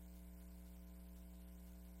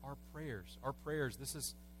 Our prayers, this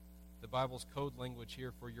is the Bible's code language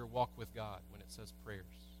here for your walk with God when it says prayers.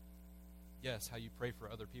 Yes, how you pray for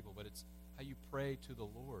other people, but it's how you pray to the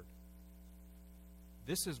Lord.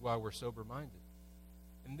 This is why we're sober-minded.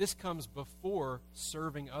 And this comes before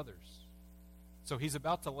serving others. So he's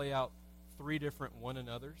about to lay out 3 different one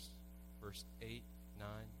another's, verse 8, 9,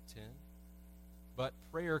 10. But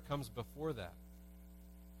prayer comes before that.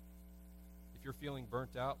 If you're feeling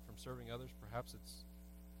burnt out from serving others, perhaps it's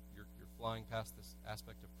you're flying past this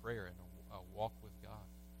aspect of prayer and a walk with God.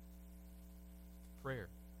 Prayer.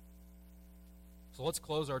 So let's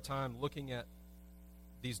close our time looking at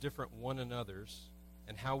these different one another's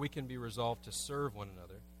and how we can be resolved to serve one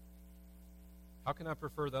another. How can I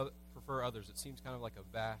prefer others? It seems kind of like a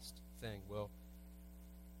vast thing. Well,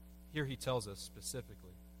 here he tells us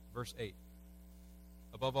specifically. Verse 8.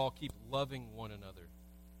 Above all, keep loving one another.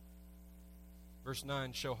 Verse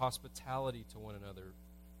 9, show hospitality to one another.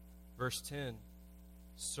 Verse 10,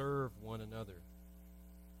 serve one another.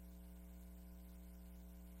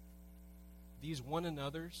 These one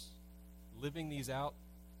another's, living these out,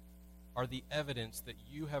 are the evidence that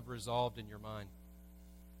you have resolved in your mind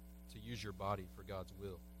to use your body for God's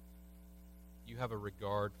will. You have a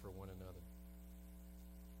regard for one another.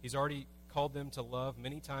 He's already called them to love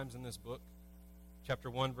many times in this book. Chapter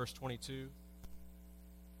 1, verse 22.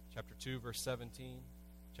 Chapter 2, verse 17.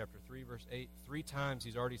 Chapter 3, verse 8. 3 times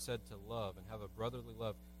he's already said to love and have a brotherly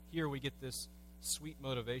love. Here we get this sweet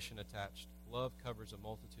motivation attached. Love covers a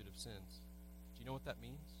multitude of sins. Do you know what that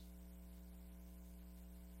means?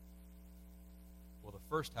 Well, the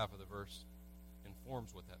first half of the verse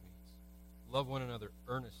informs what that means. Love one another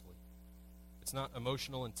earnestly. It's not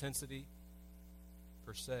emotional intensity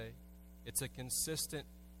per se. It's a consistent,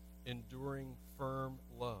 enduring, firm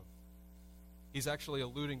love. He's actually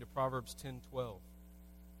alluding to Proverbs 10:12,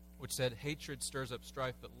 which said, hatred stirs up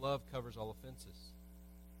strife, but love covers all offenses.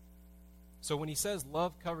 So when he says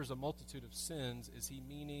love covers a multitude of sins, is he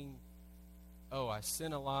meaning, oh, I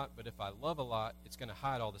sin a lot, but if I love a lot, it's going to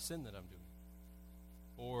hide all the sin that I'm doing?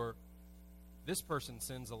 Or this person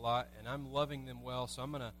sins a lot, and I'm loving them well, so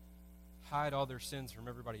I'm going to hide all their sins from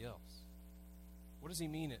everybody else? What does he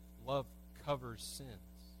mean that love covers sins?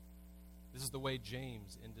 This is the way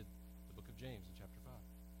James ended the book of James in chapter 5.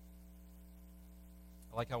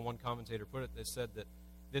 I like how one commentator put it. They said that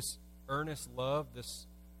this earnest love, this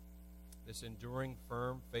enduring,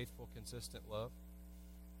 firm, faithful, consistent love,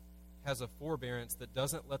 has a forbearance that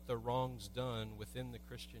doesn't let the wrongs done within the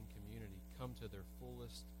Christian community come to their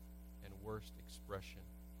fullest and worst expression.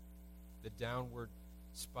 The downward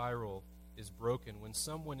spiral is broken when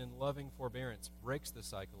someone in loving forbearance breaks the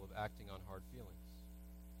cycle of acting on hard feelings.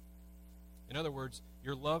 In other words,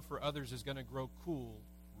 your love for others is going to grow cool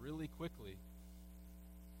really quickly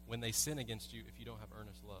when they sin against you if you don't have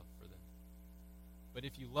earnest love for them. But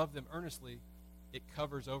if you love them earnestly, it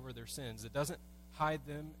covers over their sins. It doesn't hide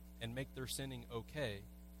them and make their sinning okay.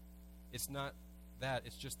 It's not that.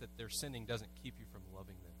 It's just that their sinning doesn't keep you from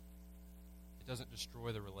loving them. It doesn't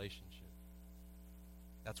destroy the relationship.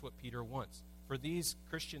 That's what Peter wants. For these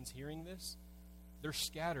Christians hearing this, they're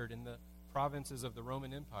scattered in the provinces of the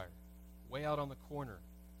Roman Empire, way out on the corner,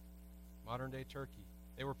 modern-day Turkey.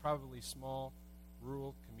 They were probably small,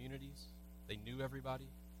 rural communities. They knew everybody.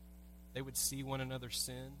 They would see one another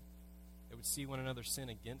sin. They would see one another sin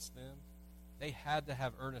against them. They had to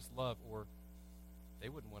have earnest love, or they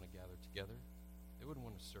wouldn't want to gather together. They wouldn't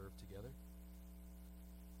want to serve together.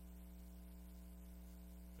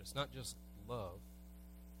 But it's not just love.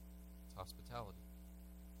 It's hospitality.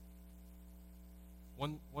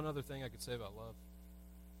 One other thing I could say about love,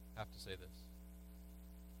 I have to say this.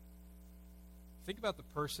 Think about the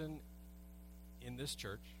person in this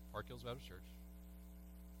church, Park Hills Baptist Church,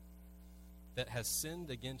 that has sinned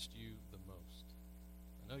against you the most.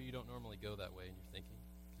 I know you don't normally go that way in your thinking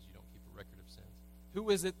because you don't keep a record of sins. Who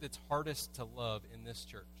is it that's hardest to love in this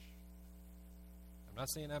church? I'm not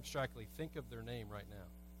saying abstractly. Think of their name right now.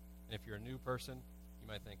 And if you're a new person, you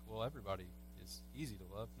might think, well, everybody is easy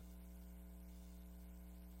to love.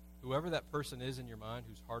 Whoever that person is in your mind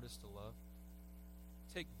who's hardest to love,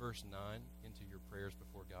 take verse 9 into your prayers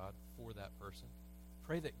before God for that person.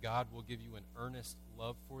 Pray that God will give you an earnest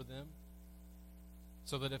love for them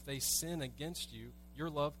so that if they sin against you, your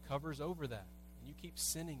love covers over that. And you keep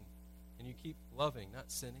sinning and you keep loving,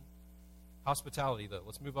 not sinning. Hospitality, though.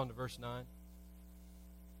 Let's move on to verse 9.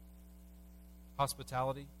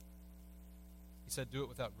 Hospitality. He said, do it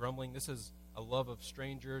without grumbling. This is a love of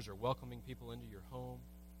strangers or welcoming people into your home.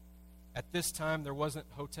 At this time, there wasn't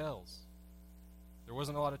hotels. There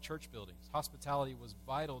wasn't a lot of church buildings. Hospitality was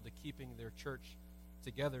vital to keeping their church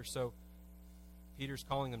together. So Peter's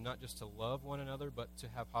calling them not just to love one another, but to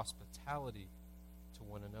have hospitality to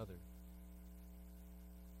one another.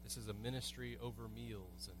 This is a ministry over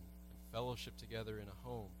meals and fellowship together in a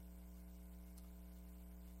home.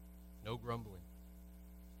 No grumbling.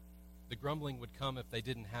 The grumbling would come if they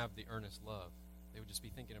didn't have the earnest love. They would just be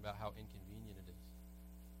thinking about how inconvenient it is.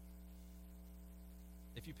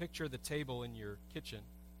 If you picture the table in your kitchen,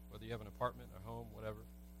 whether you have an apartment, a home, whatever,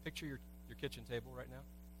 picture your kitchen table right now.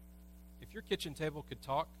 If your kitchen table could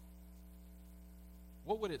talk,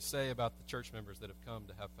 what would it say about the church members that have come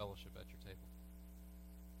to have fellowship at your table?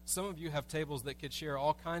 Some of you have tables that could share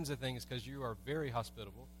all kinds of things because you are very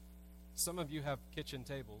hospitable. Some of you have kitchen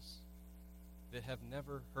tables that have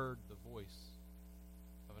never heard the voice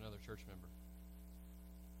of another church member.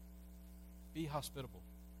 Be hospitable.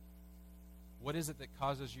 What is it that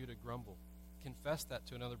causes you to grumble? Confess that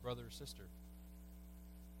to another brother or sister.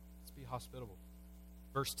 Let's be hospitable.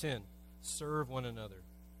 Verse 10, serve one another.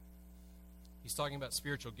 He's talking about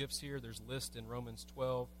spiritual gifts here. There's a list in Romans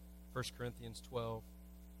 12, 1 Corinthians 12.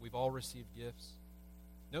 We've all received gifts.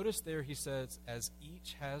 Notice there he says, as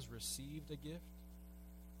each has received a gift.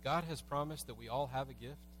 God has promised that we all have a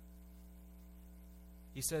gift.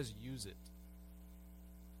 He says, use it.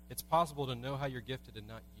 It's possible to know how you're gifted and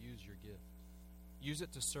not use your gift. Use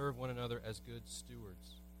it to serve one another as good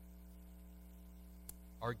stewards.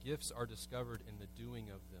 Our gifts are discovered in the doing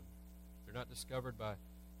of them. They're not discovered by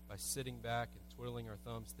sitting back and twiddling our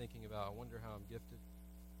thumbs thinking about, I wonder how I'm gifted.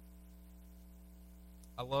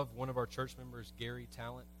 I love one of our church members, Gary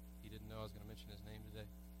Talent. He didn't know I was going to mention his name today.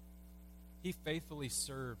 He faithfully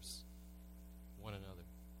serves one another,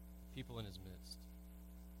 people in his midst,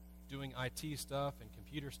 doing IT stuff and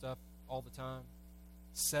computer stuff all the time,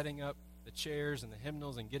 setting up the chairs and the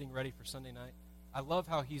hymnals and getting ready for Sunday night. I love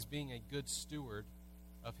how he's being a good steward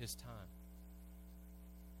of his time.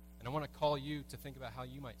 And I want to call you to think about how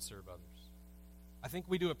you might serve others. I think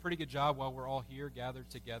we do a pretty good job while we're all here gathered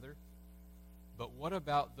together. But what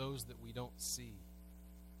about those that we don't see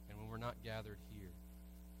and when we're not gathered here?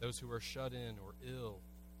 Those who are shut in or ill,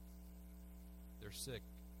 they're sick.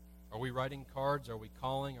 Are we writing cards? Are we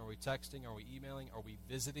calling? Are we texting? Are we emailing? Are we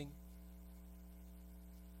visiting?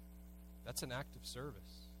 That's an act of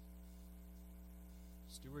service.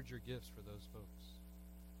 Steward your gifts for those folks.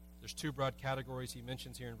 There's two broad categories he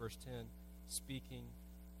mentions here in verse 10, speaking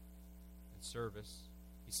and service.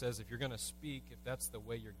 He says if you're going to speak, if that's the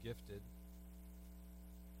way you're gifted,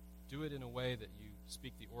 do it in a way that you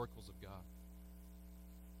speak the oracles of God.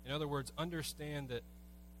 In other words, understand that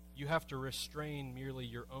you have to restrain merely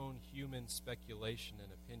your own human speculation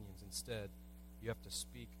and opinions. Instead, you have to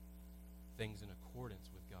speak things in accordance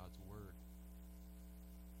with God's word.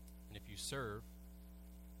 And if you serve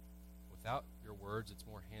without your words, it's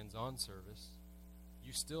more hands-on service.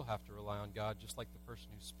 You still have to rely on God, just like the person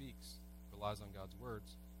who speaks relies on God's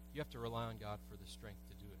words. You have to rely on God for the strength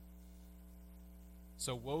to do it.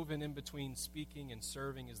 So woven in between speaking and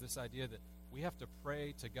serving is this idea that we have to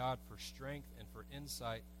pray to God for strength and for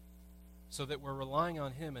insight so that we're relying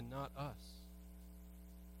on Him and not us.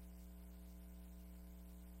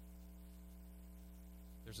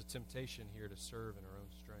 There's a temptation here to serve in our own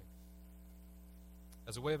strength.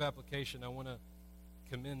 As a way of application, I want to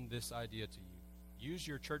commend this idea to you. Use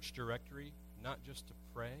your church directory not just to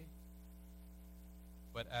pray,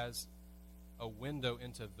 but as a window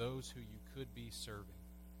into those who you could be serving.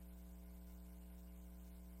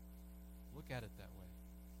 Look at it that way.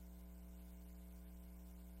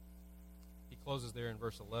 He closes there in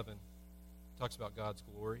verse 11. Talks about God's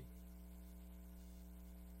glory.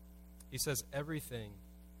 He says everything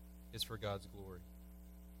is for God's glory.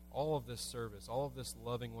 All of this service, all of this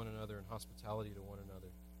loving one another and hospitality to one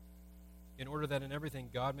another, in order that in everything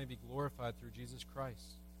God may be glorified through Jesus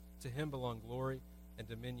Christ. To Him belong glory and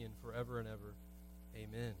dominion forever and ever.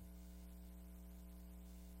 Amen.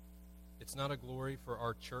 It's not a glory for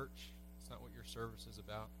our church. It's not what your service is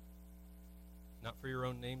about. Not for your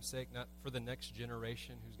own namesake, not for the next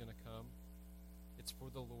generation who's going to come. It's for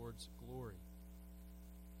the Lord's glory.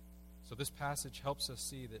 So this passage helps us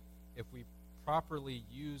see that if we properly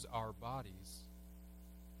use our bodies,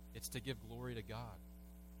 it's to give glory to God.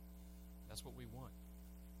 That's what we want.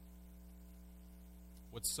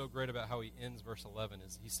 What's so great about how he ends verse 11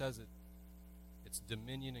 is he says it's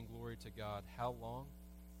dominion and glory to God. How long?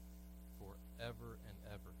 Forever and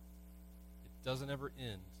ever. It doesn't ever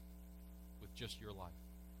end with just your life.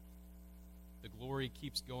 The glory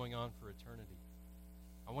keeps going on for eternity.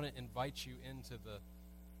 I want to invite you into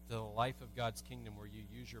the life of God's kingdom where you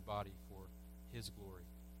use your body for His glory.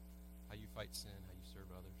 How you fight sin, how you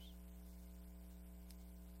serve others.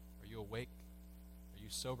 Are you awake? Are you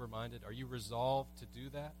sober-minded? Are you resolved to do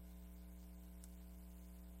that?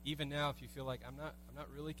 Even now, if you feel like I'm not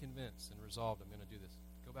really convinced and resolved I'm going to do this,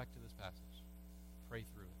 go back to this passage. Pray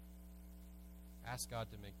through it. Ask God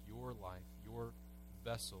to make your life, your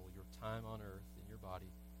vessel, your time on earth, in your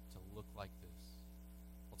body, to look like this.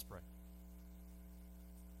 Let's pray.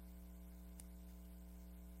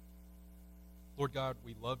 Lord God,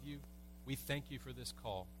 we love you. We thank you for this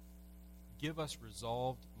call. Give us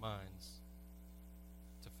resolved minds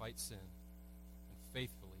to fight sin and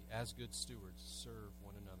faithfully, as good stewards, serve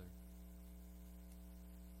one another.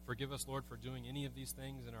 Forgive us, Lord, for doing any of these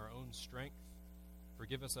things in our own strength.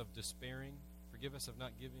 Forgive us of despairing. Forgive us of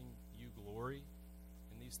not giving you glory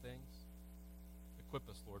in these things. Equip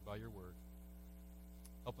us, Lord, by your word.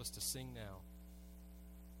 Help us to sing now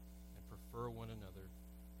and prefer one another,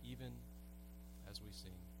 even as we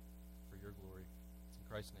sing, for your glory. It's in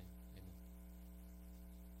Christ's name.